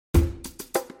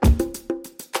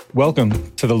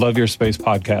Welcome to the Love Your Space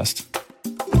podcast,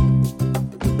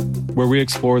 where we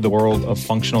explore the world of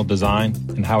functional design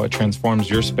and how it transforms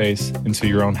your space into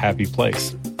your own happy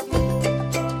place.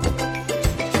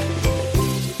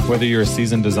 Whether you're a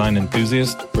seasoned design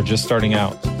enthusiast or just starting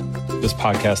out, this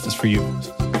podcast is for you.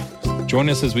 Join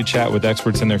us as we chat with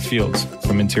experts in their fields,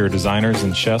 from interior designers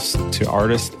and chefs to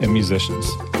artists and musicians,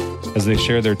 as they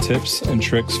share their tips and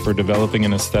tricks for developing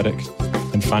an aesthetic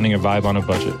and finding a vibe on a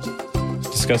budget,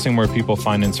 discussing where people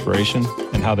find inspiration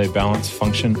and how they balance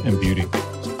function and beauty.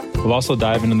 We'll also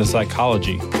dive into the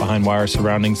psychology behind why our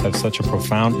surroundings have such a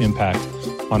profound impact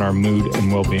on our mood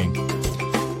and well-being.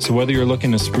 So whether you're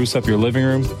looking to spruce up your living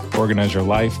room, organize your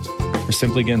life, or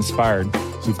simply get inspired,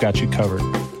 we've got you covered.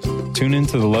 Tune in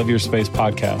to the Love Your Space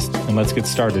podcast, and let's get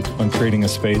started on creating a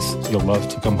space you'll love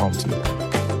to come home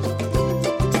to.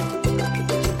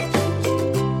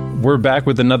 We're back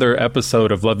with another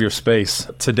episode of Love Your Space.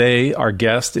 Today, our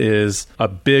guest is a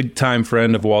big-time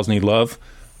friend of Walls Need Love.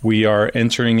 We are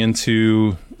entering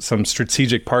into some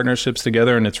strategic partnerships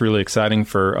together, and it's really exciting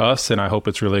for us, and I hope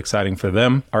it's really exciting for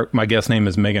them. My guest name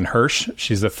is Megan Hirsch.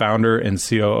 She's the founder and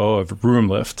COO of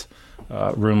roomLift,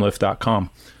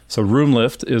 roomlift.com. So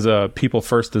roomLift is a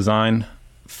people-first design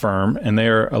firm, and they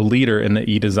are a leader in the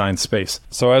e-design space.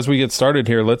 So as we get started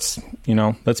here, let's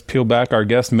peel back our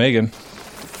guest, Megan.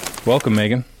 Welcome,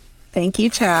 Megan. Thank you,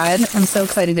 Chad. I'm so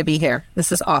excited to be here.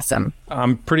 This is awesome.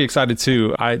 I'm pretty excited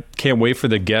too. I can't wait for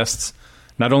the guests,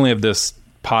 not only of this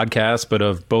podcast, but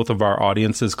of both of our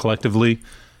audiences collectively,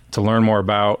 to learn more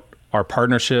about our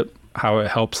partnership, how it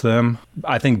helps them.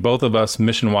 I think both of us,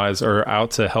 mission-wise, are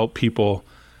out to help people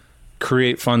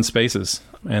create fun spaces.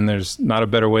 And there's not a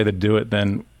better way to do it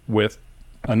than with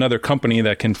another company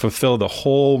that can fulfill the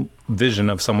whole vision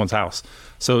of someone's house.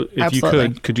 So if Absolutely.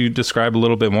 you could you describe a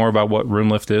little bit more about what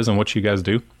roomLift is and what you guys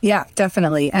do? Yeah,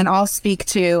 definitely. And I'll speak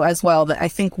to as well that I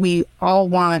think we all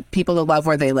want people to love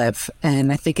where they live.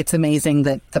 And I think it's amazing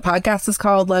that the podcast is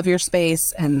called Love Your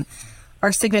Space and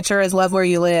our signature is Love Where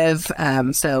You Live.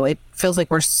 So it feels like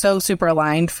we're so super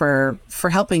aligned for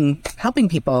helping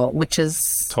people, which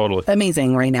is totally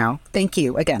amazing right now. Thank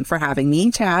you again for having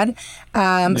me, Chad.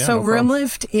 No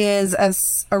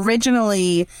roomLift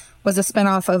originally was a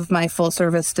spinoff of my full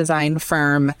service design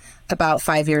firm about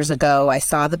 5 years ago. I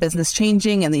saw the business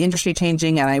changing and the industry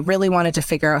changing, and I really wanted to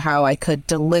figure out how I could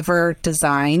deliver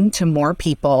design to more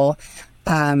people,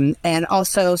 and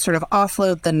also sort of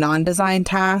offload the non-design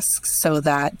tasks so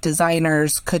that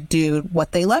designers could do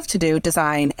what they love to do,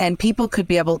 design, and people could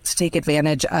be able to take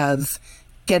advantage of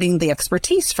getting the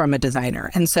expertise from a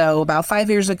designer. And so about 5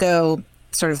 years ago,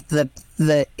 sort of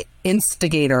the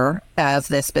instigator of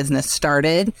this business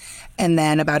started. And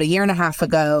then about a year and a half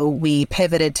ago, we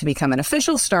pivoted to become an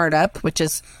official startup, which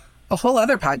is a whole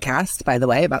other podcast, by the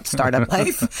way, about startup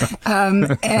life.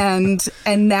 And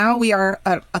now we are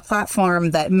a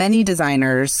platform that many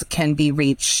designers can be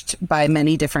reached by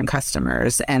many different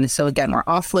customers. And so again, we're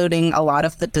offloading a lot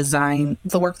of the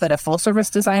work that a full service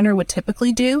designer would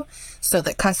typically do, so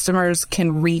that customers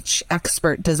can reach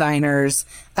expert designers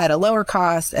at a lower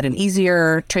cost, at an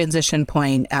easier transition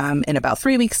point, in about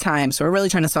 3 weeks' time. So we're really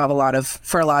trying to solve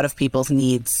for a lot of people's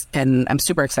needs. And I'm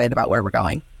super excited about where we're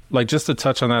going. Like, just to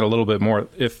touch on that a little bit more,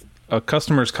 if a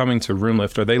customer is coming to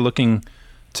roomLift, are they looking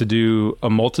to do a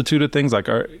multitude of things? Like,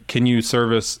 can you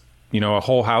service, a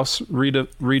whole house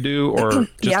redo or just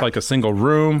Yep. like a single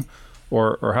room,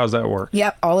 or how's that work?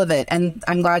 Yep, all of it. And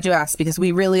I'm glad you asked, because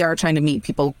we really are trying to meet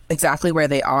people exactly where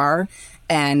they are.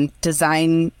 And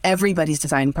everybody's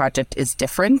design project is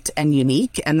different and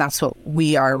unique. And that's what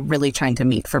we are really trying to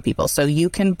meet for people. So you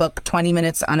can book 20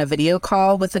 minutes on a video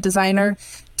call with a designer.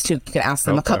 You can ask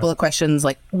them a couple of questions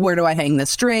like, where do I hang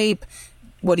this drape?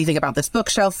 What do you think about this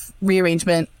bookshelf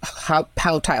rearrangement? How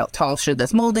tall should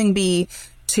this molding be?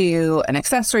 To an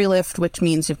accessory lift, which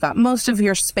means you've got most of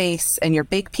your space and your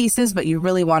big pieces, but you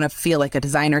really want to feel like a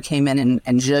designer came in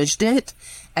and judged it.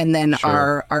 And then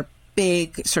Sure. our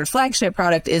big sort of flagship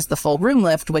product is the full room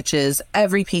lift, which is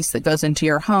every piece that goes into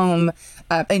your home,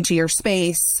 into your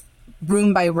space,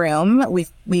 room by room.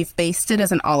 We've based it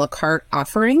as an a la carte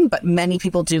offering, but many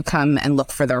people do come and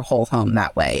look for their whole home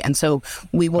that way. And so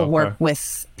we will work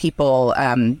with people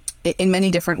in many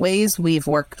different ways. We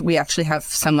actually have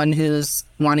someone who's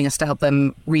wanting us to help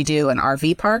them redo an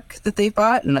RV park that they've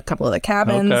bought and a couple of the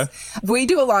cabins. Okay. We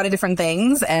do a lot of different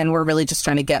things, and we're really just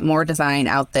trying to get more design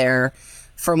out there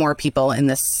for more people in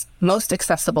this most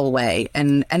accessible way.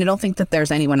 And I don't think that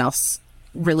there's anyone else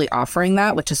really offering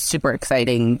that, which is super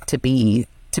exciting to be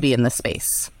in this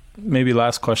space. Maybe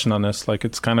last question on this, like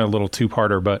it's kind of a little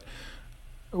two-parter, but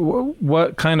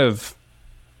what kind of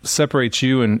separates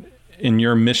you in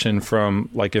your mission from,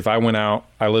 like, if I went out,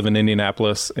 I live in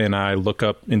Indianapolis and I look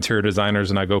up interior designers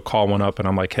and I go call one up and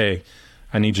I'm like, hey,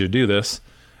 I need you to do this.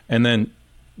 And then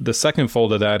the second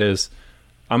fold of that is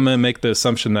I'm going to make the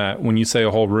assumption that when you say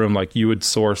a whole room, like you would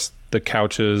source the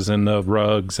couches and the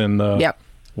rugs and the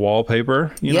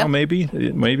wallpaper, you know,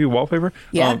 maybe wallpaper.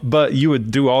 Yeah. But you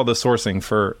would do all the sourcing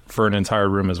for an entire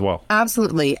room as well.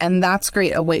 Absolutely. And that's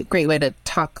great. Great way to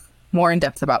talk more in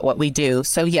depth about what we do.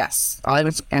 So yes, I'll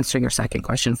answer your second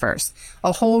question first.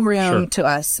 A whole room to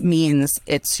us means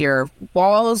it's your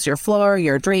walls, your floor,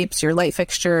 your drapes, your light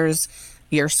fixtures,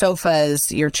 your sofas,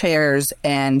 your chairs,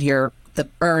 and the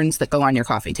urns that go on your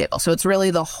coffee table. So it's really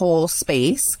the whole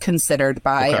space considered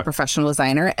by a professional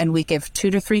designer. And we give 2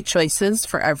 to 3 choices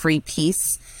for every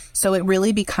piece. So it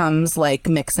really becomes like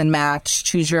mix and match,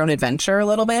 choose your own adventure a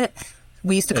little bit.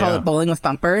 We used to call it bowling with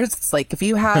bumpers. It's like if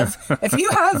you have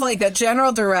like a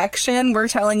general direction, we're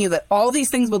telling you that all these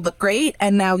things would look great,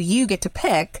 and now you get to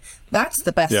pick. That's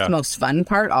the best, most fun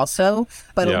part also.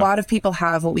 But a lot of people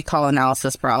have what we call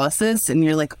analysis paralysis, and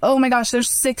you're like, oh my gosh, there's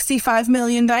 65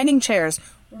 million dining chairs.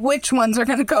 Which ones are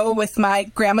going to go with my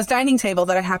grandma's dining table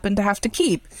that I happen to have to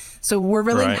keep? So we're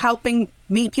really helping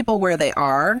meet people where they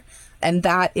are. And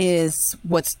that is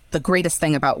what's the greatest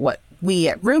thing about what we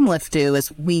at RoomLift do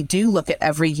is we do look at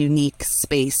every unique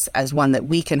space as one that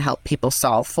we can help people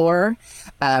solve for.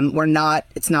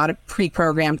 It's not a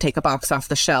pre-programmed, take a box off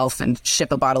the shelf and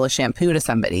ship a bottle of shampoo to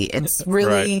somebody. It's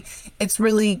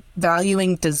really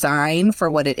valuing design for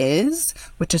what it is,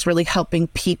 which is really helping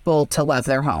people to love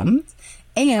their home.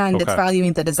 And it's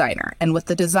valuing the designer and what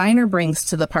the designer brings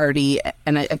to the party.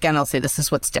 And again, I'll say this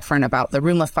is what's different about the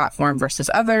RoomLift platform versus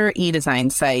other e-design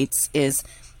sites is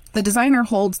the designer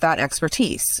holds that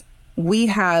expertise. We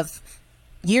have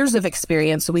years of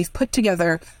experience. So we've put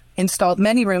together, installed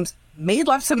many rooms, made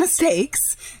lots of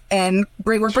mistakes, and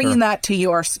we're bringing that to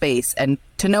your space. And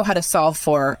to know how to solve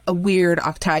for a weird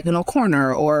octagonal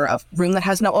corner or a room that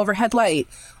has no overhead light,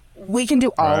 we can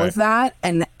do all of that.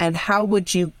 And how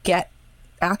would you get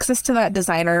access to that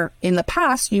designer? In the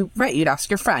past, you'd ask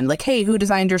your friend, like, hey, who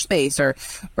designed your space? Or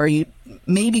you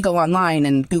maybe go online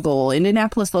and Google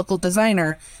Indianapolis local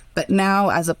designer. But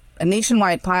now as a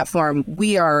nationwide platform,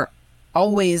 we are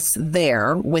always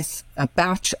there with a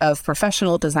batch of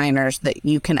professional designers that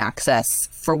you can access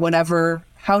for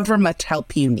however much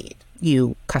help you need,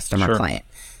 you customer client.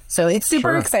 So it's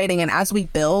super exciting. And as we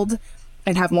build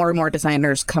and have more and more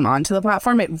designers come onto the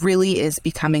platform, it really is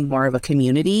becoming more of a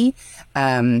community.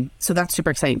 So that's super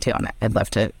exciting too. And I'd love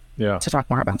to talk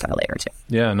more about that later too.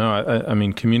 Yeah, no, I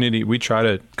mean, community, we try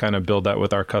to kind of build that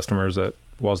with our customers at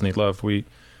Walls Need Love. We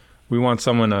want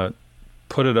someone to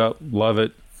put it up, love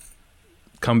it,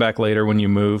 come back later when you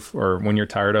move or when you're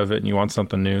tired of it and you want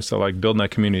something new. So like building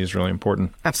that community is really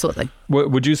important. Absolutely.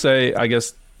 Would you say, I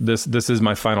guess this is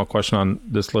my final question on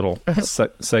this little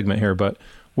segment here, but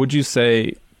would you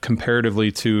say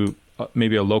comparatively to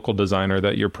maybe a local designer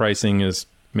that your pricing is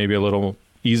maybe a little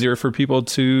easier for people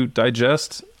to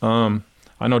digest? I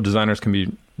know designers can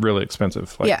be really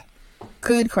expensive. Like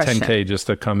good question. $10K just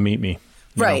to come meet me.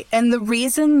 Right. know? And the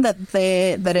reason that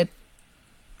a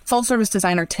full service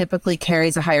designer typically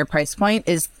carries a higher price point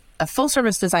is a full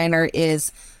service designer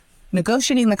is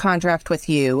negotiating the contract with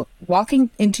you, walking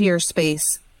into your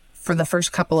space for the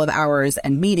first couple of hours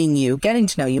and meeting you, getting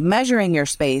to know you, measuring your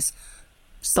space,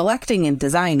 selecting and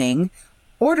designing,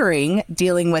 ordering,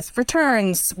 dealing with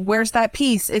returns, where's that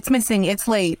piece, it's missing, it's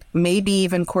late, maybe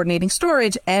even coordinating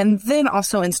storage, and then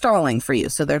also installing for you.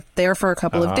 So they're there for a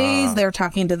couple of days, they're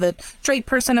talking to the drape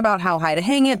person about how high to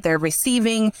hang it, they're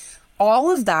receiving.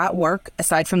 All of that work,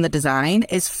 aside from the design,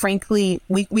 is frankly,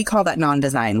 we call that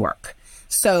non-design work.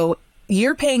 So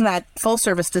you're paying that full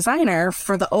service designer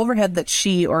for the overhead that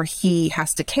she or he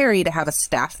has to carry to have a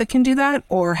staff that can do that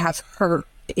or have her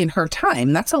in her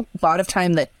time. That's a lot of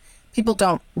time that people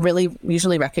don't really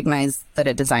usually recognize that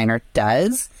a designer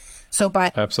does. So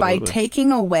by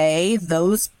taking away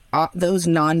those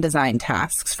non-design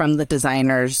tasks from the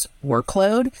designer's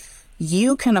workload,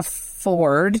 you can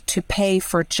afford to pay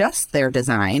for just their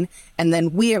design. And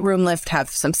then we at RoomLift have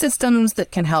some systems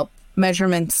that can help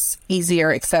measurements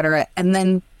easier, etc. And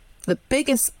then the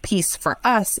biggest piece for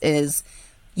us is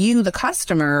you, the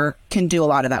customer, can do a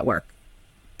lot of that work.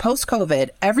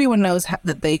 Post-COVID, everyone knows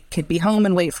that they could be home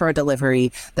and wait for a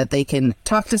delivery, that they can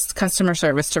talk to customer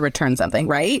service to return something,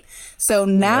 right? So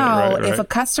now if a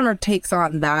customer takes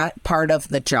on that part of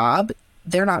the job,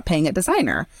 they're not paying a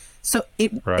designer. So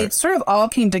it sort of all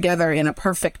came together in a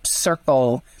perfect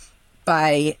circle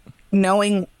by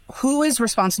knowing who is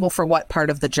responsible for what part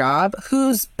of the job,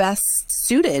 who's best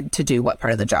suited to do what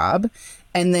part of the job,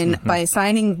 And then by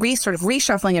assigning, sort of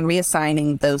reshuffling and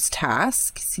reassigning those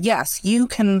tasks, yes, you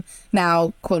can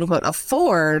now, quote unquote,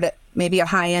 afford maybe a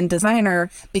high-end designer,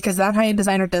 because that high-end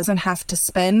designer doesn't have to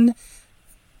spend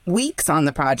weeks on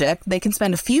the project. They can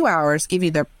spend a few hours, give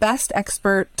you their best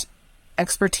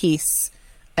expertise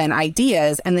and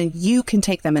ideas, and then you can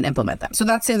take them and implement them. So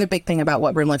that's the other big thing about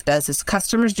what RoomLift does is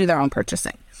customers do their own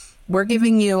purchasing. We're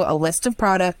giving you a list of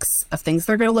products, of things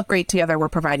that are going to look great together. We're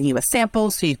providing you a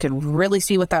sample so you can really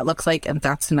see what that looks like. And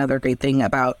that's another great thing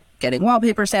about getting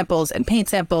wallpaper samples and paint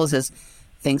samples is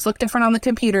things look different on the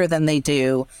computer than they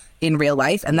do in real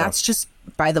life. And that's just,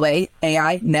 by the way,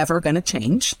 AI never going to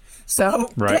change. So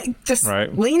just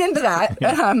lean into that.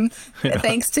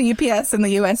 Thanks to UPS and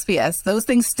the USPS, those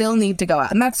things still need to go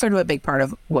out. And that's sort of a big part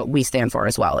of what we stand for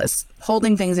as well, is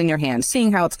holding things in your hand,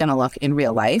 seeing how it's going to look in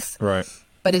real life. Right.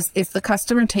 But if the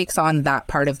customer takes on that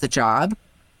part of the job,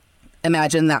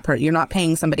 imagine that you're not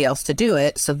paying somebody else to do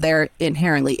it. So there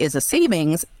inherently is a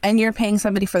savings, and you're paying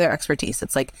somebody for their expertise.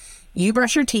 It's like you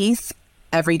brush your teeth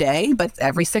every day, but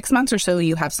every 6 months or so,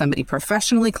 you have somebody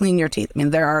professionally clean your teeth. I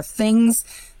mean, there are things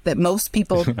that most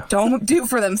people don't do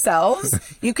for themselves.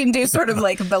 You can do sort of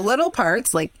like the little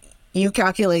parts, like you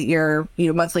calculate your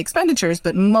monthly expenditures,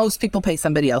 but most people pay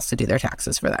somebody else to do their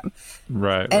taxes for them.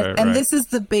 Right. And this is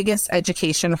the biggest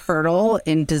education hurdle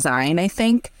in design, I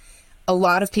think. A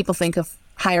lot of people think of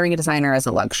hiring a designer as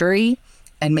a luxury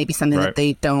and maybe something that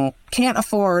they can't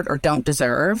afford or don't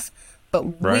deserve.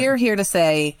 But we're here to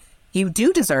say you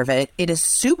do deserve it. It is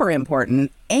super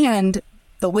important. And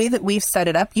the way that we've set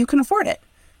it up, you can afford it.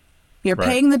 You're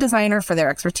paying the designer for their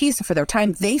expertise, for their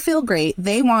time. They feel great.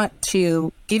 They want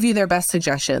to give you their best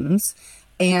suggestions.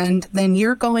 And then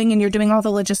you're going and you're doing all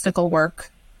the logistical work.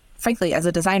 Frankly, as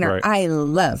a designer, I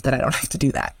love that I don't have to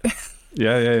do that.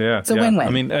 Yeah. It's a win-win.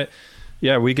 I mean,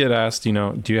 we get asked, do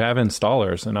you have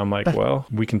installers? And I'm like, well,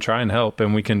 we can try and help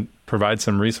and we can provide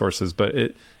some resources, but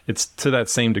it's to that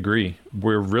same degree.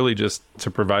 We're really just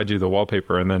to provide you the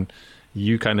wallpaper, and then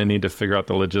you kind of need to figure out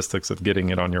the logistics of getting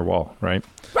it on your wall, right?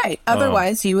 Right.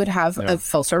 Otherwise, you would have a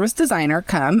full service designer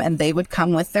come, and they would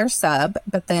come with their sub,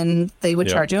 but then they would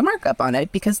charge you a markup on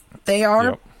it because they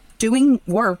are doing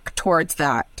work towards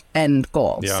that end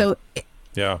goal. Yeah. So,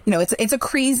 it's a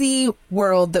crazy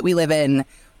world that we live in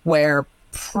where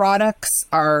products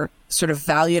are sort of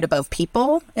valued above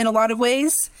people in a lot of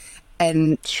ways.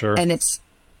 And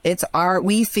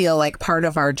we feel like part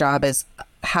of our job is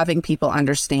having people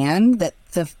understand that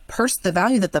the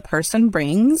value that the person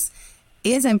brings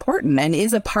is important and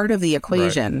is a part of the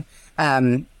equation.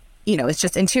 It's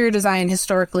just interior design.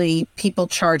 Historically, people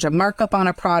charge a markup on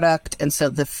a product, and so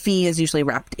the fee is usually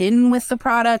wrapped in with the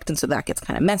product, and so that gets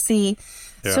kind of messy.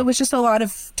 Yeah. So it's just a lot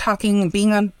of talking,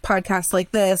 being on podcasts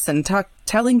like this, and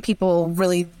telling people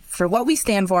really for what we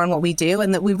stand for and what we do,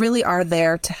 and that we really are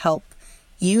there to help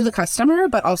you, the customer,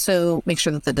 but also make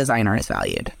sure that the designer is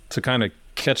valued. To kind of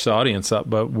catch the audience up,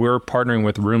 but we're partnering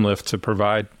with RoomLift to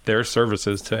provide their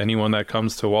services to anyone that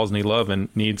comes to Walls Need Love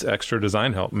and needs extra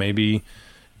design help. Maybe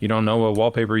you don't know what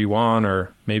wallpaper you want,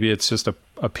 or maybe it's just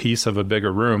a piece of a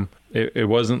bigger room. It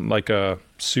wasn't like a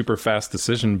super fast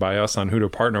decision by us on who to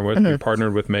partner with. We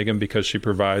partnered with Megan because she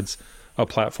provides a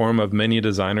platform of many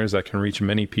designers that can reach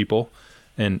many people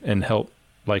and help,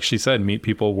 like she said, meet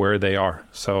people where they are.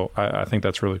 So I think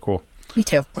that's really cool. Me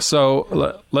too.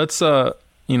 So let's, that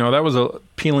was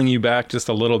peeling you back just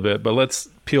a little bit, but let's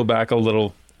peel back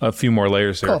a few more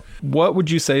layers here. Cool. What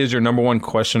would you say is your number one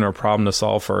question or problem to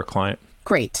solve for a client?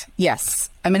 Great. Yes.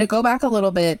 I'm going to go back a little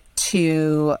bit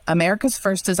to America's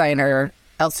first designer,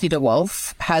 Elsie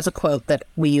DeWolf, has a quote that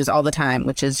we use all the time,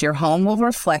 which is, your home will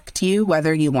reflect you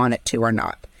whether you want it to or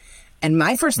not. And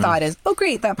my first thought is, oh,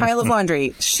 great, that pile of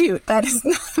laundry. Shoot, that is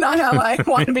not how I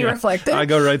want to be reflected. I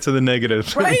go right to the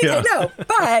negatives. Right? I know.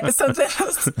 But so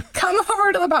come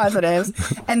over to the positives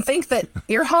and think that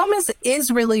your home is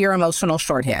really your emotional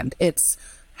shorthand. It's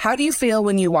how do you feel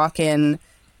when you walk in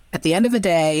at the end of the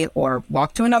day or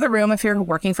walk to another room if you're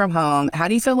working from home? How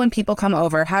do you feel when people come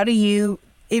over?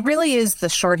 It really is the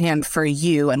shorthand for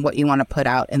you and what you want to put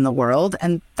out in the world.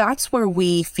 And that's where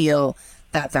we feel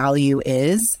that value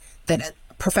is, that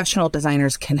professional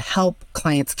designers can help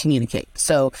clients communicate.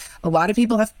 So a lot of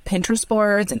people have Pinterest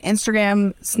boards and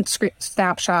Instagram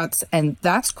snapshots, and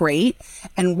that's great.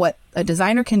 And what a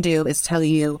designer can do is tell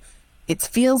you, it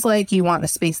feels like you want a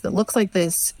space that looks like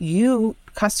this. You,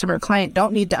 customer, client,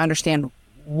 don't need to understand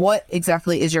what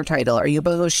exactly is your title. Are you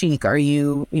boho chic? Are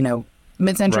you,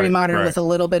 mid-century modern with a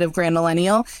little bit of grand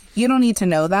millennial? You don't need to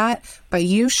know that. By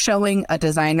you showing a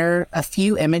designer a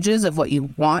few images of what you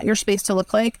want your space to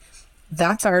look like,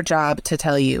 that's our job to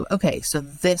tell you, okay, so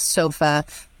this sofa,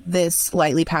 this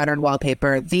lightly patterned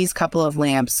wallpaper, these couple of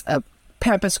lamps, a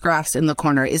pampas grass in the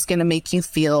corner is going to make you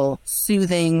feel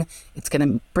soothing. It's going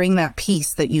to bring that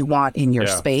peace that you want in your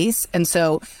space. And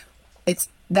so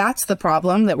that's the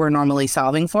problem that we're normally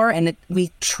solving for. And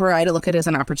we try to look at it as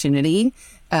an opportunity,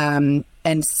 and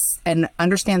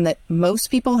understand that most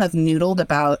people have noodled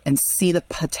about and see the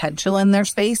potential in their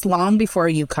space long before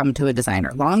you come to a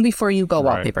designer, long before you go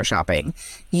wallpaper shopping.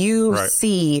 You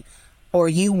see, or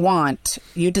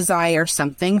you desire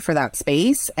something for that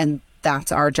space, and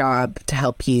that's our job to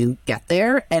help you get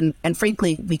there. And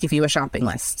frankly, we give you a shopping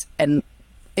list. And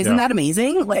isn't that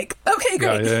amazing? Like, okay,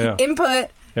 great. Input.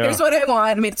 Here's what I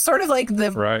want. I mean, it's sort of like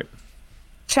the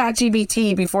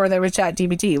ChatGPT before there was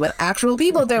ChatGPT with actual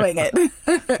people doing it.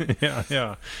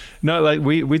 No, like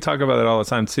we talk about it all the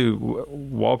time too.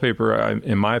 Wallpaper,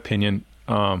 in my opinion,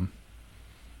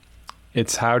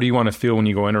 it's how do you want to feel when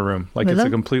you go in a room? Like it's a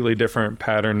completely different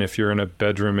pattern if you're in a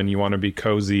bedroom and you want to be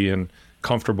cozy and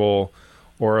comfortable,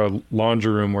 or a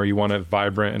laundry room where you want it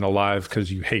vibrant and alive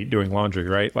because you hate doing laundry,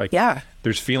 right? Like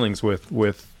there's feelings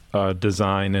with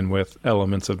design and with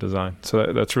elements of design.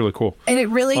 So that's really cool. And it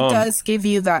really does give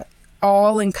you that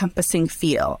all-encompassing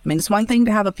feel. I mean, it's one thing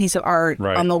to have a piece of art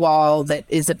on the wall that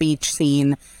is a beach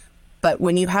scene, but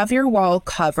when you have your wall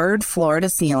covered floor to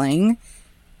ceiling,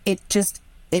 it's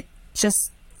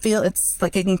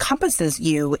like it encompasses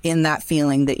you in that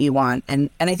feeling that you want. And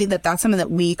I think that that's something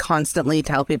that we constantly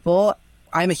tell people.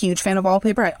 I'm a huge fan of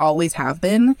wallpaper. I always have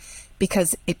been,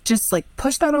 because it just like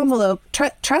push that envelope.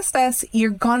 Trust us, you're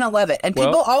gonna love it. And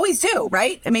people always do,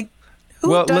 right? I mean,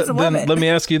 who doesn't love it? Let me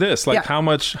ask you this: like, how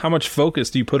much focus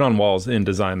do you put on walls in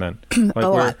design then? Like, a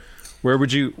lot. Where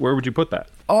would you put that?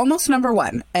 Almost number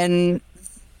one. And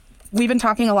we've been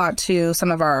talking a lot to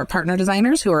some of our partner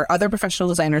designers who are other professional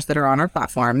designers that are on our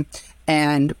platform.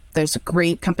 And there's a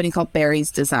great company called Barry's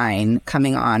Design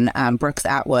coming on, Brooks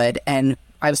Atwood. And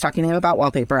I was talking to him about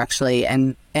wallpaper actually,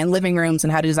 and living rooms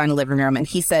and how to design a living room. And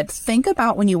he said, think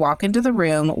about when you walk into the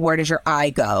room, where does your eye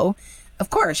go? Of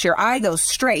course, your eye goes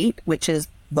straight, which is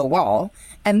the wall.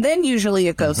 And then usually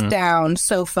it goes down,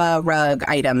 sofa, rug,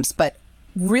 items. But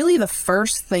really the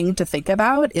first thing to think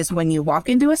about is when you walk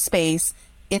into a space,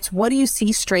 it's what do you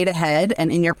see straight ahead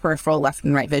and in your peripheral left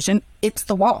and right vision? It's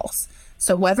the walls.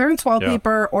 So whether it's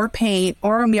wallpaper or paint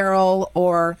or a mural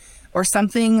or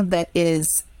something that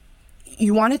is,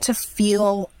 you want it to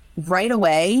feel right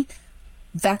away,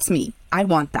 that's me. I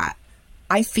want that.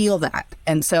 I feel that.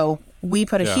 And so we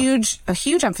put a huge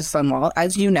emphasis on wall,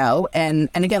 as you know. And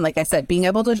again, like I said, being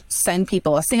able to send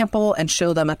people a sample and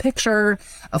show them a picture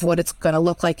of what it's going to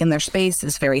look like in their space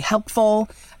is very helpful.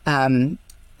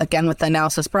 Again, with the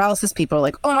analysis paralysis, people are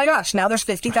like, oh my gosh, now there's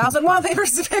 50,000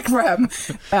 wallpapers to pick from.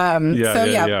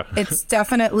 It's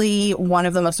definitely one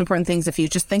of the most important things. If you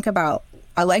just think about,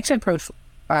 I like to approach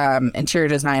interior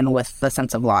design with the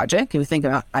sense of logic. If you think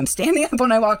about, I'm standing up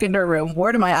when I walk into a room,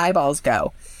 where do my eyeballs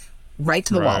go? Right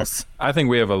to the walls. I think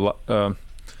we have I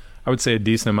would say a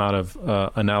decent amount of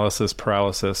analysis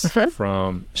paralysis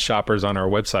from shoppers on our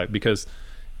website, because,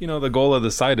 you know, the goal of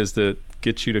the site is to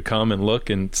get you to come and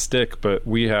look and stick, but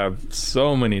we have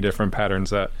so many different patterns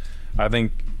that I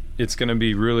think it's going to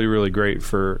be really, really great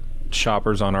for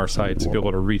shoppers on our site to be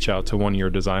able to reach out to one of your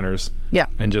designers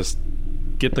and just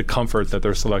get the comfort that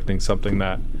they're selecting something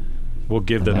that will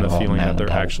give them the feeling that they're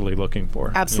actually looking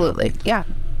for. Absolutely. You know? Yeah.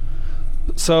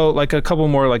 So like a couple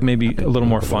more, like maybe a little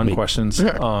more fun questions.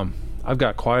 I've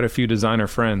got quite a few designer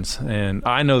friends, and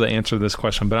I know the answer to this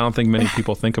question, but I don't think many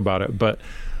people think about it. But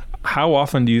how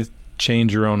often do you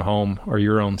change your own home or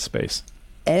your own space?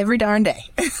 Every darn day.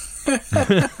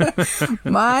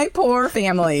 My poor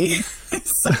family.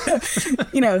 So,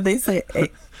 you know, they say,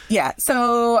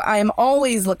 so I'm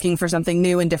always looking for something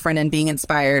new and different and being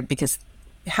inspired, because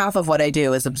half of what I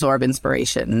do is absorb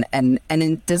inspiration. And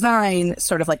in design,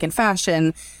 sort of like in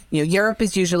fashion, you know, Europe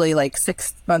is usually like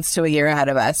 6 months to a year ahead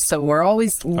of us. So we're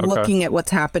always looking at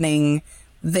what's happening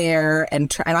there,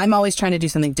 and I'm always trying to do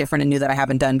something different and new that I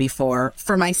haven't done before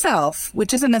for myself,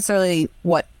 which isn't necessarily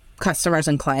what customers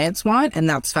and clients want, and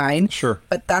that's fine. Sure.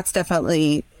 But that's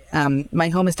definitely, my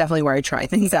home is definitely where I try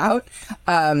things out.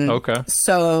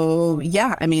 So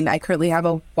yeah, I mean, I currently have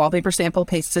a wallpaper sample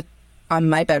pasted on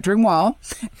my bedroom wall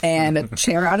and a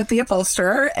chair out at the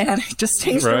upholsterer, and I just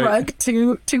changed the rug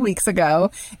two weeks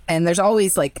ago, and there's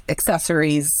always like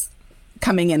accessories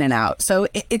coming in and out. So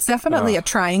it's definitely a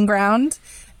trying ground.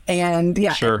 And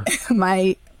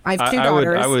I have two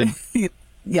daughters. I would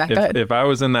go ahead. If I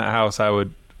was in that house, I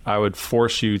would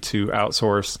force you to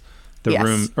outsource the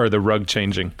room or the rug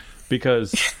changing,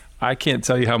 because I can't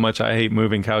tell you how much I hate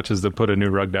moving couches to put a new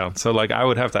rug down. So like I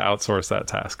would have to outsource that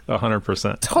task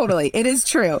 100%. Totally. It is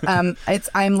true.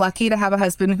 I'm lucky to have a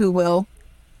husband who will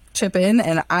chip in,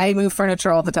 and I move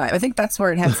furniture all the time. I think that's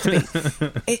where it has to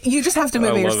be. You just have to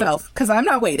move it yourself, because I'm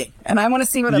not waiting and I want to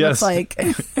see what it looks like.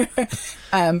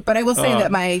 But I will say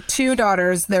that my two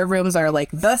daughters, their rooms are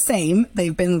like the same.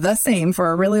 They've been the same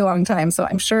for a really long time. So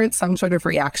I'm sure it's some sort of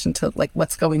reaction to like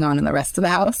what's going on in the rest of the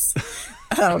house.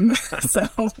 So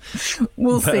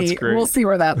we'll see. Great. We'll see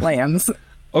where that lands.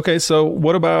 Okay. So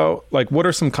what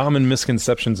are some common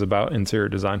misconceptions about interior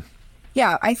design?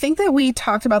 Yeah, I think that we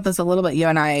talked about this a little bit, you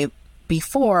and I,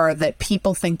 before, that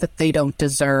people think that they don't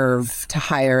deserve to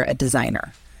hire a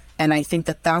designer. And I think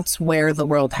that that's where the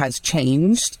world has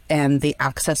changed, and the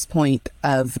access point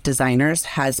of designers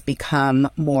has become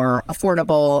more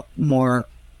affordable, more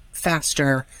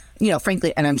faster,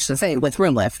 frankly, and I'm just going to say with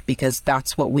RoomLift, because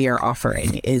that's what we are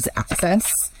offering is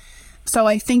access. So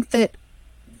I think that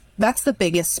that's the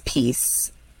biggest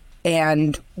piece.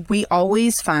 And we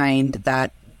always find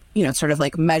that sort of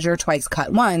like measure twice,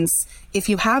 cut once. If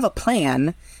you have a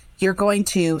plan, you're going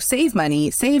to save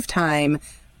money, save time,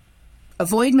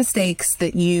 avoid mistakes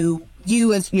that you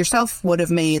as yourself would have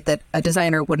made that a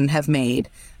designer wouldn't have made.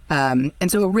 And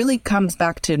so it really comes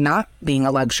back to not being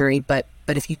a luxury, but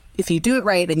if you do it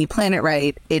right and you plan it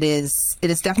right, it is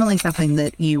definitely something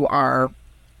that you are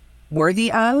worthy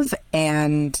of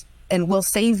and will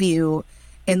save you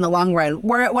in the long run,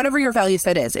 whatever your value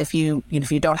set is. If you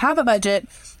don't have a budget,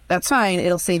 that's fine.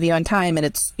 It'll save you on time. And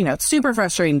it's super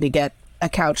frustrating to get a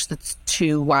couch that's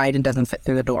too wide and doesn't fit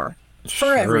through the door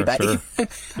for everybody. Sure.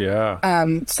 Yeah. I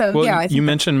think you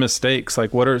mentioned mistakes.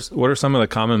 Like what are some of the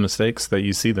common mistakes that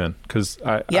you see then? Because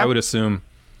I would assume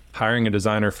hiring a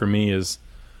designer for me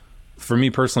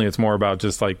personally, it's more about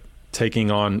just like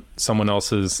taking on someone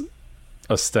else's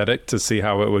aesthetic to see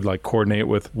how it would like coordinate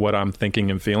with what I'm thinking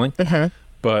and feeling. Mm-hmm.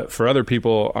 But for other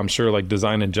people, I'm sure like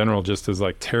design in general just is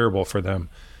like terrible for them.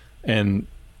 And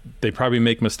they probably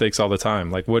make mistakes all the time.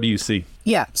 Like, what do you see?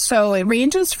 Yeah. So it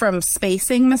ranges from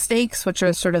spacing mistakes, which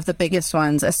are sort of the biggest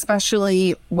ones,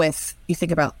 especially with, you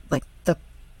think about like the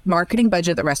marketing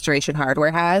budget that Restoration Hardware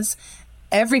has.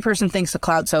 Every person thinks a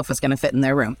cloud sofa is going to fit in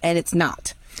their room, and it's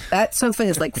not. That sofa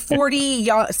is like 40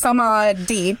 some odd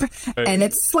deep, and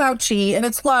it's slouchy and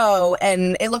it's low,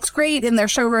 and it looks great in their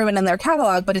showroom and in their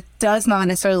catalog, but it does not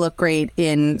necessarily look great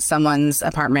in someone's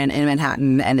apartment in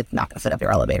Manhattan, and it's not going to fit up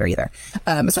your elevator either.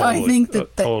 So I think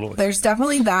that there's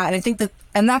definitely that, and I think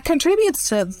that contributes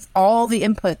to all the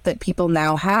input that people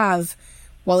now have.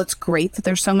 While it's great that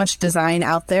there's so much design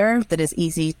out there that is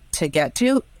easy to get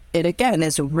to, it again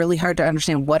is really hard to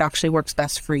understand what actually works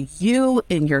best for you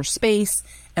in your space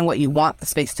and what you want the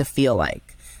space to feel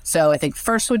like. So I think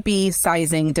first would be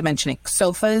sizing, dimensioning.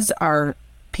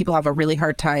 People have a really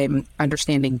hard time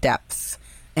understanding depth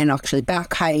and actually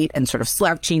back height and sort of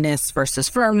slouchiness versus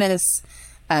firmness.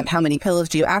 How many pillows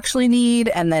do you actually need?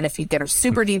 And then if you get a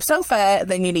super deep sofa,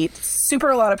 then you need a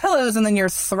lot of pillows, and then you're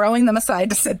throwing them aside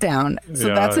to sit down.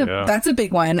 So that's a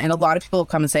big one. And a lot of people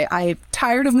come and say, I'm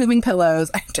tired of moving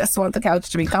pillows. I just want the couch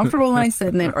to be comfortable when I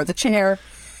sit in it, or the chair.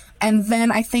 And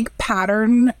then I think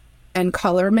pattern and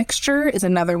color mixture is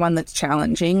another one that's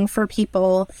challenging for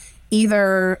people.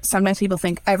 Either sometimes people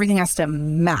think everything has to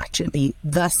match and be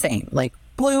the same, like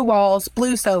blue walls,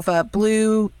 blue sofa,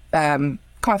 blue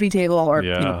coffee table, or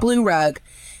blue rug,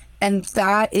 and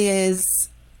that is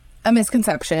a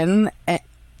misconception,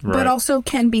 but also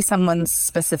can be someone's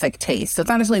specific taste. So it's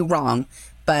not necessarily wrong,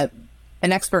 but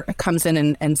an expert comes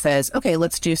in and says, okay,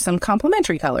 let's do some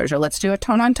complementary colors, or let's do a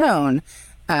tone on tone.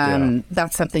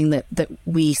 That's something that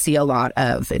we see a lot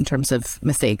of in terms of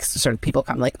mistakes. Sort of people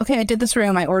come like, okay, I did this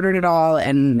room, I ordered it all,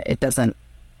 and it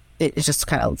just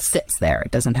kind of sits there.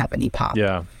 It doesn't have any pop.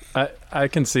 Yeah. I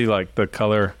can see like the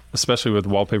color, especially with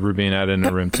wallpaper being added in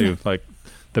a room too. Like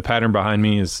the pattern behind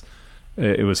me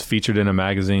it was featured in a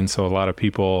magazine. So a lot of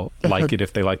people like it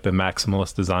if they like the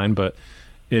maximalist design, but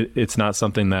it's not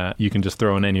something that you can just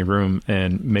throw in any room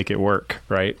and make it work.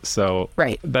 Right. So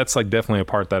that's like definitely a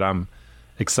part that I'm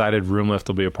excited RoomLift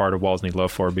will be a part of Walls Need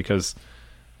Love for, because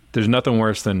there's nothing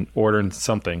worse than ordering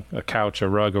something, a couch, a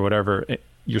rug, or whatever.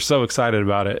 You're so excited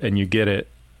about it and you get it,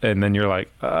 and then you're like,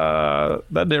 that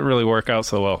didn't really work out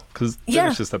so well, because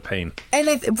it's just a pain. And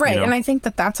and I think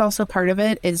that that's also part of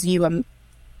it is you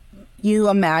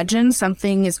imagine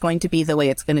something is going to be the way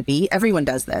it's going to be. Everyone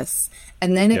does this.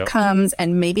 And then it comes,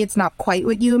 and maybe it's not quite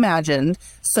what you imagined.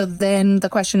 So then the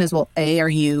question is, well, are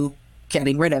you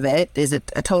getting rid of it? Is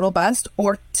it a total bust?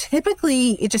 Or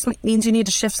typically it just means you need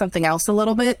to shift something else a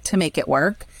little bit to make it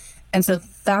work. And so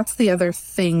that's the other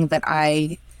thing that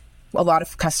I a lot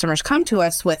of customers come to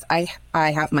us with, I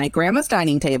have my grandma's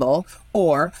dining table,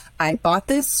 or I bought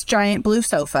this giant blue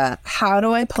sofa. How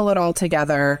do I pull it all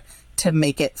together to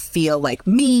make it feel like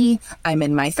me? I'm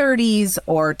in my 30s,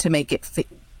 or to make it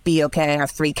be okay. I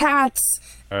have 3 cats.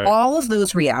 Right. All of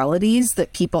those realities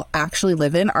that people actually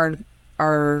live in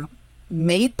are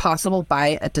made possible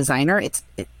by a designer.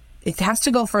 It has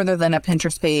to go further than a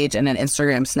Pinterest page and an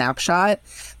Instagram snapshot.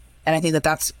 And I think that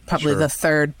that's probably the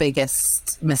third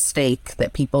biggest mistake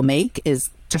that people make is,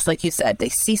 just like you said, they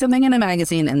see something in a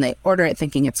magazine and they order it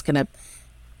thinking it's going to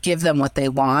give them what they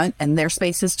want, and their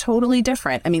space is totally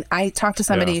different. I mean, I talked to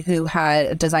somebody who had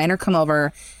a designer come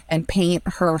over and paint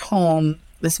her home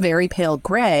this very pale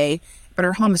gray, but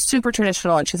her home is super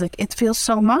traditional, and she's like, it feels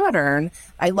so modern.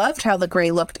 I loved how the gray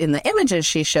looked in the images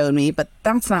she showed me, but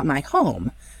that's not my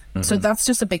home. Mm-hmm. So that's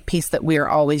just a big piece that we're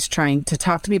always trying to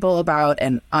talk to people about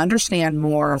and understand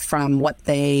more from what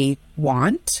they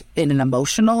want in an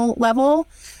emotional level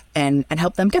and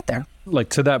help them get there. Like,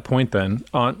 to that point then,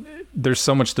 there's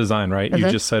so much design, right? Mm-hmm.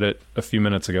 You just said it a few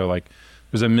minutes ago, like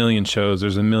there's a million shows,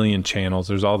 there's a million channels,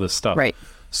 there's all this stuff. Right.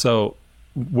 So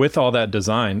with all that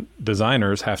design,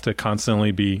 designers have to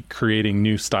constantly be creating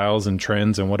new styles and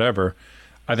trends and whatever.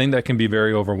 I think that can be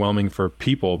very overwhelming for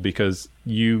people, because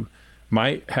you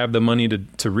might have the money to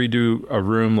redo a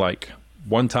room like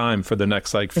one time for the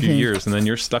next like few years, and then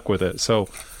you're stuck with it. So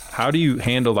how do you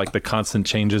handle like the constant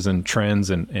changes and trends,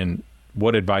 and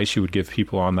what advice you would give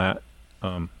people on that?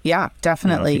 Yeah,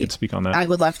 definitely. If you could speak on that. I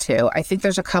would love to. I think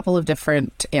there's a couple of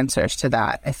different answers to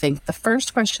that. I think the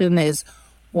first question is,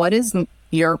 what is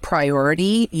your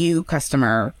priority, you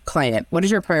customer, client? What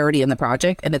is your priority in the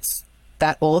project? And it's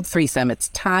that old threesome. It's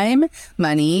time,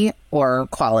 money, or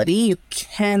quality. You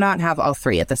cannot have all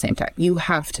three at the same time. You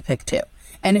have to pick 2.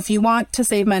 And if you want to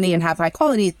save money and have high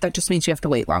quality, that just means you have to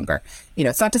wait longer. You know,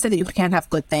 it's not to say that you can't have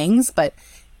good things, but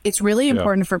it's really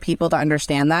important for people to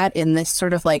understand that in this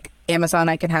sort of like Amazon,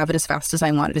 I can have it as fast as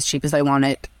I want it, as cheap as I want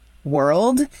it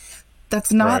world.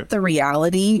 That's not the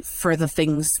reality for the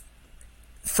things,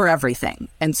 for everything.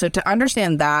 And so to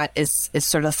understand that is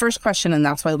sort of the first question. And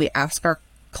that's why we ask our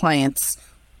clients,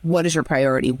 what is your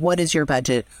priority? What is your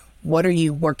budget? What are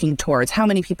you working towards? How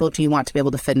many people do you want to be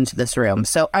able to fit into this room?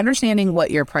 So understanding what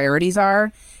your priorities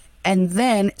are, and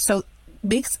then so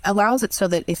allows it so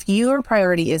that if your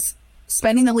priority is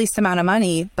spending the least amount of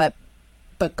money, but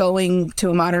going to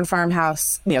a modern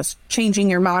farmhouse, you know, changing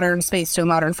your modern space to a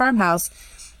modern farmhouse,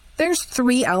 there's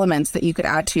 3 elements that you could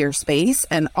add to your space,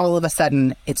 and all of a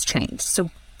sudden it's changed. So,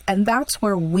 and that's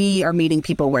where we are meeting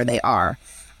people where they are.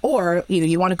 Or, you know,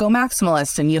 you want to go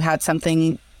maximalist and you had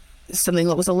something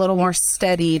that was a little more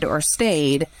steadied or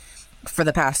stayed for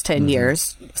the past 10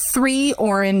 years. 3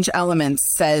 orange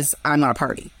elements says, I'm on a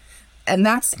party. And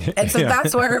that's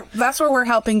where we're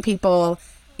helping people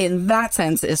in that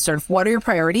sense, is sort of what are your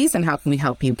priorities and how can we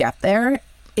help you get there?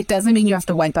 It doesn't mean you have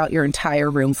to wipe out your entire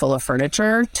room full of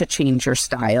furniture to change your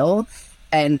style.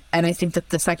 And I think that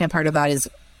the second part of that is,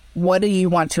 what do you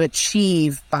want to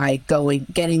achieve by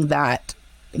getting that,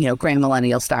 you know, grand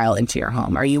millennial style into your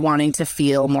home? Are you wanting to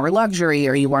feel more luxury?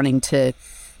 Are you wanting to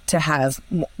have,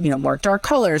 you know, more dark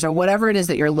colors, or whatever it is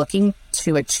that you're looking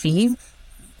to achieve?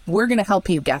 We're going to help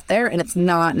you get there. And it's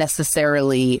not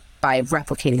necessarily by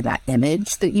replicating that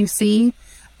image that you see.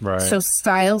 Right. So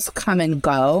styles come and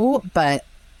go, but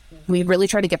we really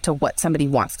try to get to what somebody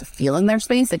wants to feel in their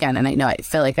space. Again, and I know I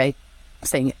feel like I'm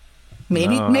saying it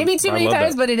maybe too many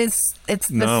times, but it's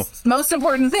the most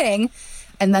important thing.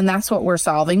 And then that's what we're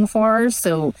solving for.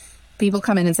 So people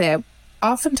come in and say,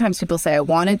 oftentimes people say, I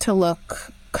want it to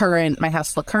look current, my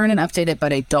house to look current and updated,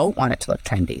 but I don't want it to look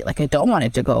trendy. Like, I don't want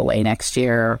it to go away next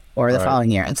year or the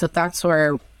following year. And so that's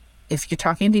where, if you're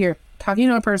talking to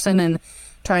a person and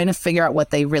trying to figure out what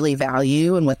they really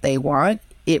value and what they want,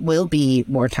 it will be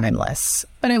more timeless.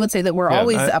 But I would say that we're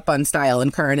always up on style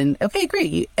and current, and okay,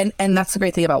 great. And that's the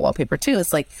great thing about wallpaper too.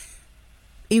 It's like,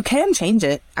 you can change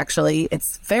it, actually.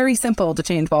 It's very simple to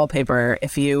change wallpaper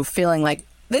if you feeling like,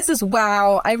 this is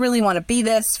wow, I really want to be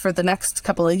this for the next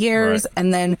couple of years. Right.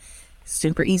 And then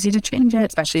super easy to change it,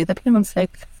 especially the peel and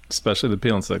stick. Especially the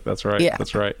peel and stick, that's right. Yeah.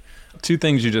 That's right. 2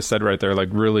 things you just said right there, like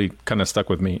really kind of stuck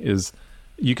with me, is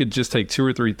you could just take 2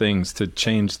 or 3 things to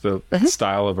change the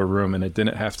style of a room, and it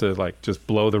didn't have to like just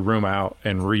blow the room out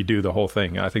and redo the whole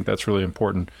thing. I think that's really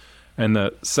important. And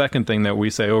the second thing that we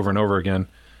say over and over again,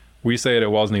 we say it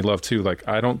at Walls Need Love too. Like,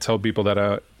 I don't tell people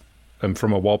that I'm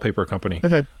from a wallpaper company.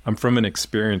 I'm from an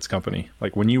experience company.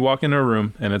 Like, when you walk in a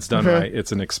room and it's done right,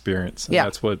 it's an experience. And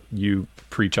that's what you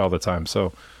preach all the time.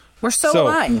 So we're so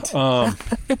aligned.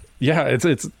 Yeah,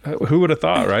 it's who would have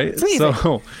thought, right?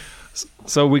 So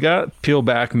So we got peel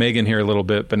back Megan here a little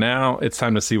bit, but now it's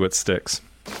time to see what sticks.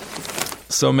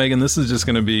 So Megan, this is just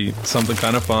going to be something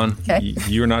kind of fun. Okay.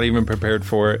 You're not even prepared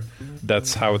for it.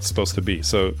 That's how it's supposed to be.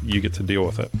 So you get to deal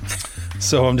with it.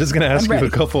 So I'm just going to ask you a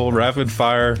couple rapid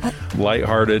fire,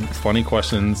 lighthearted, funny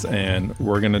questions, and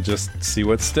we're going to just see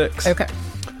what sticks. Okay.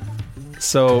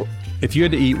 So if you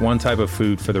had to eat one type of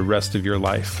food for the rest of your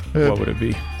life, what would it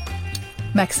be?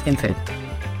 Mexican food.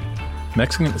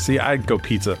 Mexican? See, I'd go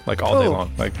pizza like all day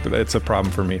long. Like it's a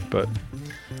problem for me, but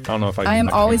I don't know if I am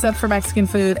always up for Mexican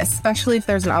food, especially if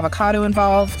there's an avocado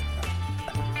involved.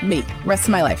 Me, rest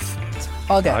of my life.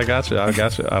 All good. I gotcha.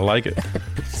 I like it.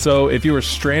 So if you were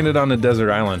stranded on a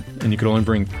desert island and you could only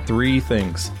bring 3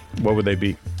 things, what would they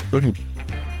be? Can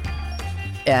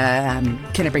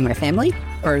I bring my family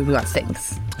or we want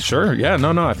things? Sure. Yeah.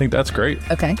 No. I think that's great.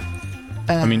 Okay.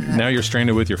 I mean, now you're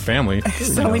stranded with your family.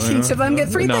 So each of them get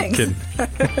 3 things. I'm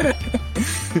kidding.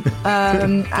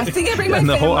 I think I bring my and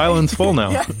the family. whole island's full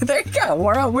now. Yeah, there you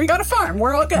go. We got a farm.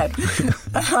 We're all good.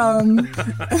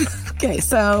 Okay,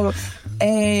 so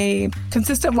a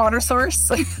consistent water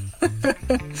source.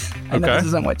 I know this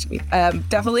isn't what you mean.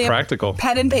 Definitely practical.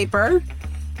 Pen and paper.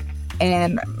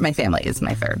 And my family is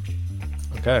my 3rd.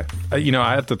 Okay.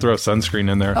 I have to throw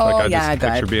sunscreen in there. Oh, I yeah,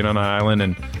 just picture being on an island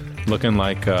and looking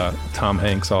like Tom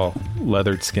Hanks, all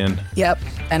leathered skin. Yep,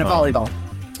 and a volleyball.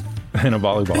 And a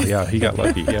volleyball, yeah. He got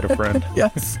lucky. He had a friend.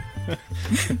 Yes.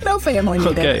 No family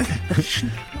needed.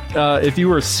 Okay. If you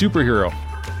were a superhero,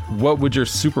 what would your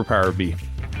superpower be?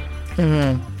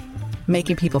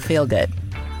 Making people feel good.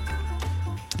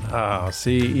 Oh,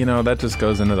 see, that just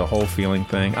goes into the whole feeling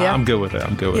thing. Yeah. I'm good with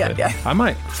it. Yeah. I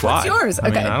might fly. What's yours?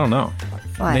 Okay. I don't know.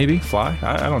 Fly. Maybe fly?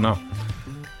 I don't know.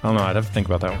 I'd have to think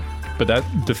about that one. But that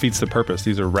defeats the purpose.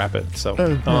 These are rapid. So,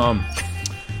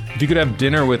 if you could have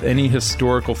dinner with any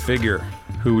historical figure,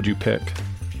 who would you pick?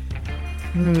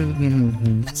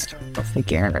 Historical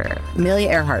figure. Amelia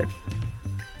Earhart.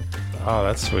 Oh,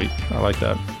 that's sweet. I like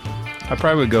that. I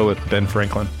probably would go with Ben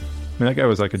Franklin. I mean, that guy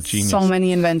was like a genius. So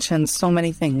many inventions, so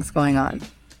many things going on.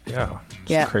 Yeah.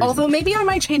 Crazy. Although maybe I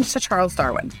might change to Charles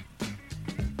Darwin.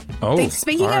 Oh,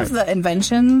 speaking of the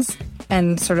inventions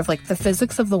and sort of like the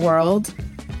physics of the world,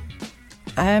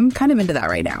 I'm kind of into that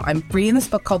right now. I'm reading this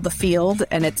book called The Field,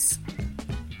 and it's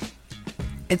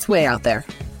way out there.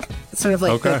 It's sort of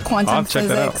like the quantum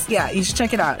physics. Yeah, you should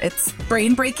check it out. It's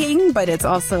brain breaking, but it's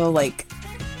also like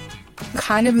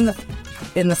kind of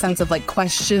in the sense of like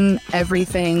question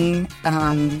everything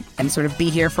and sort of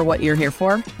be here for what you're here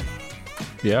for.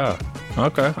 Yeah.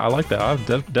 Okay. I like that. I'll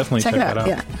definitely check that out.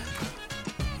 Yeah.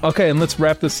 Okay, and let's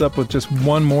wrap this up with just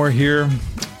one more here.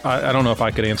 I don't know if I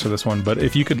could answer this one, but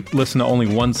if you could listen to only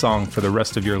one song for the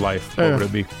rest of your life, what would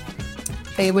it be?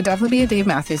 It would definitely be a Dave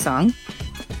Matthews song.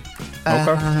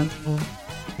 Okay.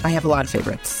 I have a lot of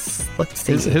favorites. Let's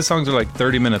see. His songs are like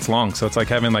 30 minutes long, so it's like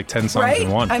having like 10 songs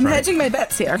in one. I'm hedging my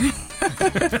bets here.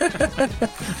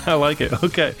 I like it.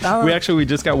 Okay. We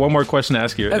just got one more question to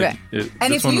ask you. Okay.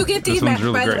 And if you get Dave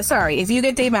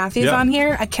Matthews on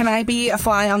here, can I be a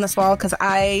fly on this wall? Because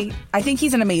I think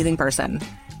he's an amazing person.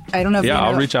 I don't know if you know.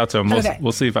 I'll reach out to him.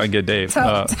 We'll see if I can get Dave.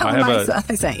 Tell him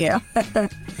I sent you.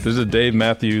 There's a Dave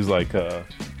Matthews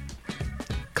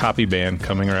copy band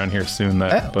coming around here soon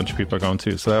that a bunch of people are going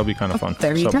to. So that'll be kind of fun.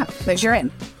 There you go. There's your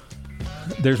in.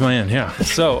 There's my in, yeah.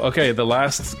 So, okay, the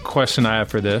last question I have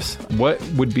for this. What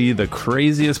would be the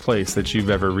craziest place that you've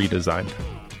ever redesigned?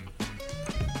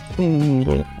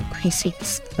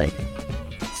 Craziest place.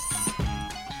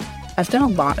 I've done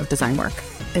a lot of design work.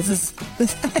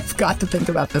 I've got to think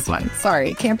about this one.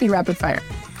 Sorry, it can't be rapid fire.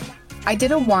 I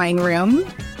did a wine room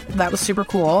that was super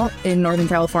cool in Northern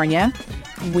California.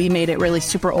 We made it really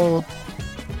super old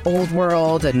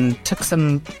world and took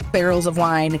some barrels of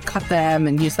wine and cut them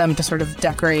and used them to sort of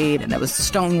decorate, and it was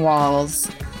stone walls.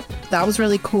 That was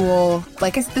really cool.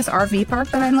 Like this RV park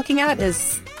that I'm looking at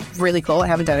is really cool. I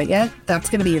haven't done it yet. That's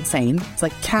going to be insane. It's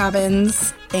like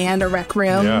cabins and a rec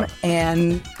room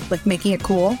and like making it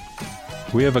cool.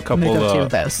 We have a couple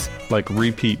of those. Like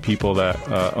repeat people that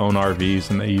own RVs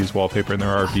and they use wallpaper in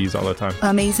their RVs all the time.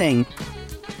 Amazing.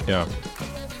 Yeah.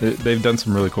 They've done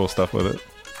some really cool stuff with it.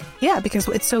 Yeah, because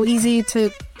it's so easy to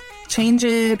change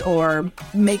it or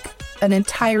make an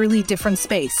entirely different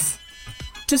space.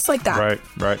 Just like that.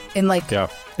 Right. And like... Yeah.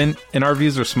 And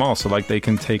RVs are small, so like they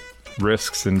can take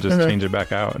risks and just change it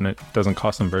back out, and it doesn't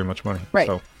cost them very much money. Right.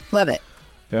 So, love it.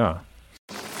 Yeah.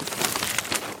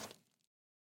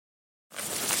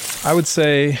 I would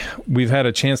say we've had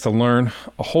a chance to learn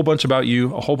a whole bunch about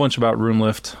you, a whole bunch about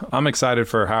RoomLift. I'm excited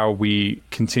for how we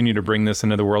continue to bring this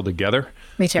into the world together.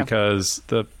 Me too. Because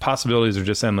the possibilities are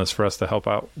just endless for us to help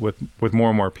out with more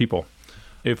and more people.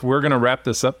 If we're going to wrap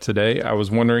this up today, I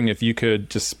was wondering if you could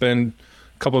just spend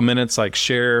a couple of minutes, like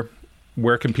share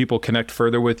where can people connect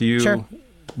further with you? Sure.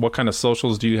 What kind of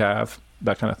socials do you have?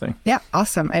 That kind of thing. Yeah,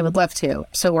 awesome. I would love to.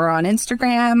 So we're on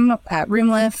Instagram at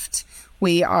roomLift.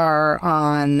 We are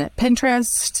on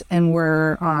Pinterest, and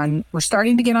we're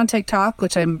starting to get on TikTok,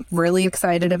 which I'm really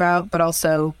excited about, but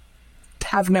also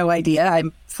have no idea.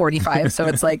 I'm 45, so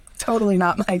it's like totally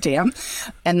not my jam.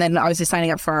 And then obviously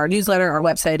signing up for our newsletter. Our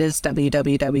website is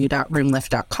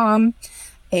www.roomlift.com.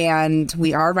 And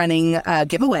we are running a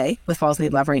giveaway with Walls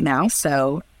Need Love right now.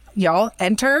 So y'all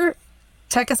enter,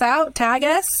 check us out, tag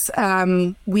us.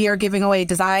 We are giving away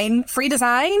free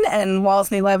design, and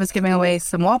Walls Need Love is giving away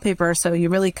some wallpaper. So you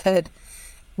really could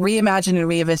reimagine and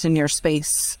re-envision your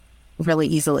space really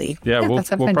easily. Yeah, we'll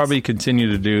probably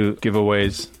continue to do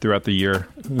giveaways throughout the year.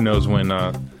 Who knows when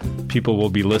people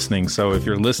will be listening. So if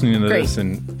you're listening to this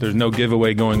and there's no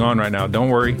giveaway going on right now, don't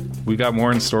worry. We got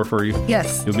more in store for you.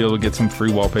 Yes. You'll be able to get some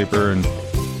free wallpaper and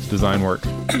design work.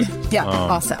 Yeah,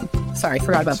 awesome. Sorry,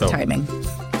 forgot about the timing.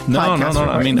 No.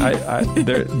 I mean,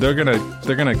 they're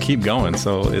gonna keep going.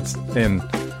 So and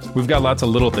we've got lots of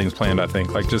little things planned. I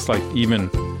think like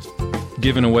even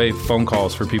giving away phone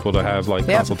calls for people to have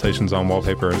consultations on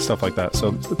wallpaper and stuff like that.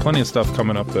 So plenty of stuff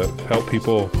coming up to help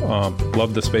people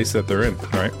love the space that they're in.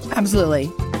 All right.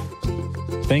 Absolutely.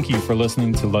 Thank you for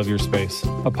listening to Love Your Space,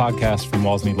 a podcast from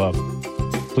Walls Need Love.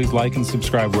 Please like and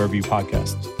subscribe wherever you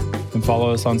podcast, and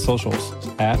follow us on socials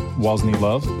at Walls Need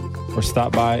Love, or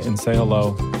stop by and say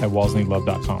hello at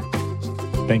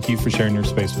wallsneedlove.com. Thank you for sharing your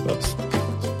space with us.